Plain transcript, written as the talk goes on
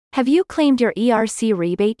Have you claimed your ERC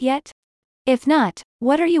rebate yet? If not,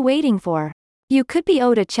 what are you waiting for? You could be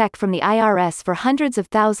owed a check from the IRS for hundreds of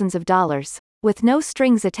thousands of dollars, with no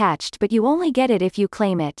strings attached, but you only get it if you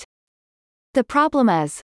claim it. The problem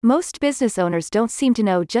is, most business owners don't seem to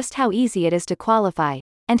know just how easy it is to qualify,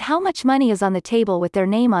 and how much money is on the table with their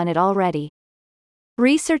name on it already.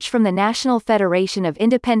 Research from the National Federation of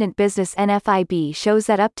Independent Business (NFIB) shows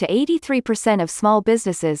that up to 83% of small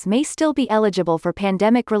businesses may still be eligible for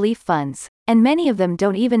pandemic relief funds, and many of them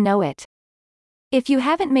don't even know it. If you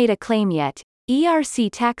haven't made a claim yet, ERC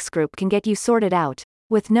Tax Group can get you sorted out,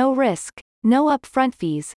 with no risk, no upfront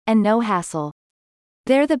fees, and no hassle.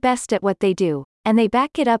 They're the best at what they do, and they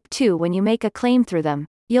back it up too. When you make a claim through them,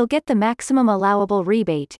 you'll get the maximum allowable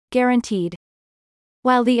rebate, guaranteed.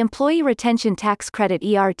 While the Employee Retention Tax Credit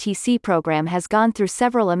 (ERTC) program has gone through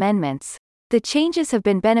several amendments, the changes have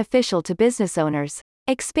been beneficial to business owners,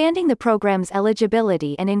 expanding the program's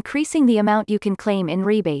eligibility and increasing the amount you can claim in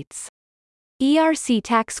rebates. ERC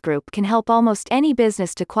Tax Group can help almost any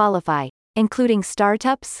business to qualify, including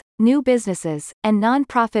startups, new businesses, and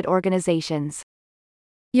non-profit organizations.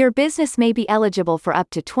 Your business may be eligible for up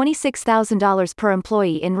to $26,000 per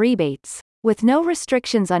employee in rebates, with no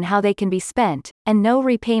restrictions on how they can be spent, and no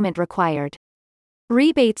repayment required.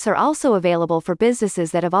 Rebates are also available for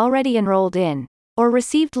businesses that have already enrolled in, or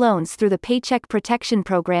received loans through the Paycheck Protection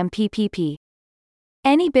Program (PPP).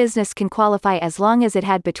 Any business can qualify as long as it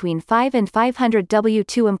had between 5 and 500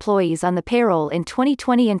 W-2 employees on the payroll in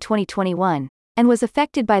 2020 and 2021, and was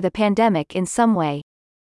affected by the pandemic in some way.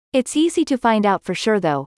 It's easy to find out for sure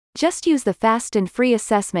though. Just use the fast and free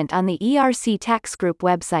assessment on the ERC Tax Group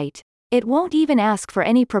website. It won't even ask for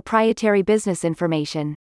any proprietary business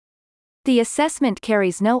information. The assessment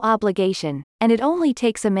carries no obligation, and it only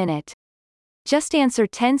takes a minute. Just answer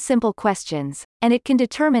 10 simple questions, and it can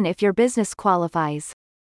determine if your business qualifies.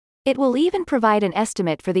 It will even provide an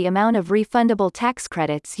estimate for the amount of refundable tax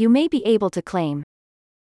credits you may be able to claim.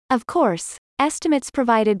 Of course, estimates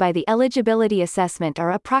provided by the eligibility assessment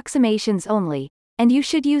are approximations only, and you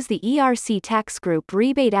should use the ERC Tax Group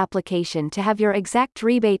rebate application to have your exact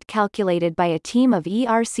rebate calculated by a team of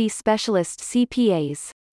ERC specialist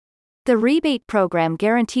CPAs. The rebate program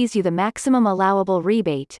guarantees you the maximum allowable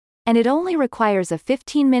rebate, and it only requires a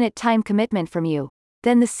 15-minute time commitment from you.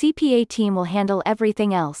 Then the CPA team will handle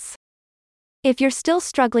everything else. If you're still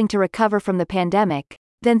struggling to recover from the pandemic,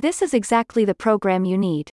 then this is exactly the program you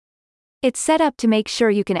need. It's set up to make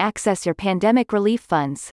sure you can access your pandemic relief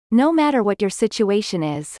funds, no matter what your situation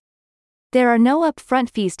is. There are no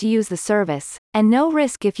upfront fees to use the service, and no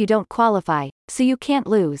risk if you don't qualify, so you can't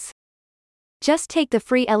lose. Just take the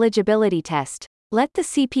free eligibility test, let the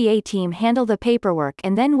CPA team handle the paperwork,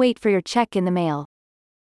 and then wait for your check in the mail.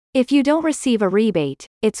 If you don't receive a rebate,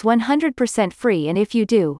 it's 100% free, and if you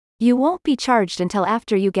do, you won't be charged until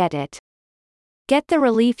after you get it. Get the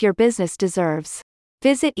relief your business deserves.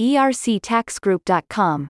 Visit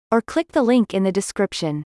erctaxgroup.com, or click the link in the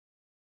description.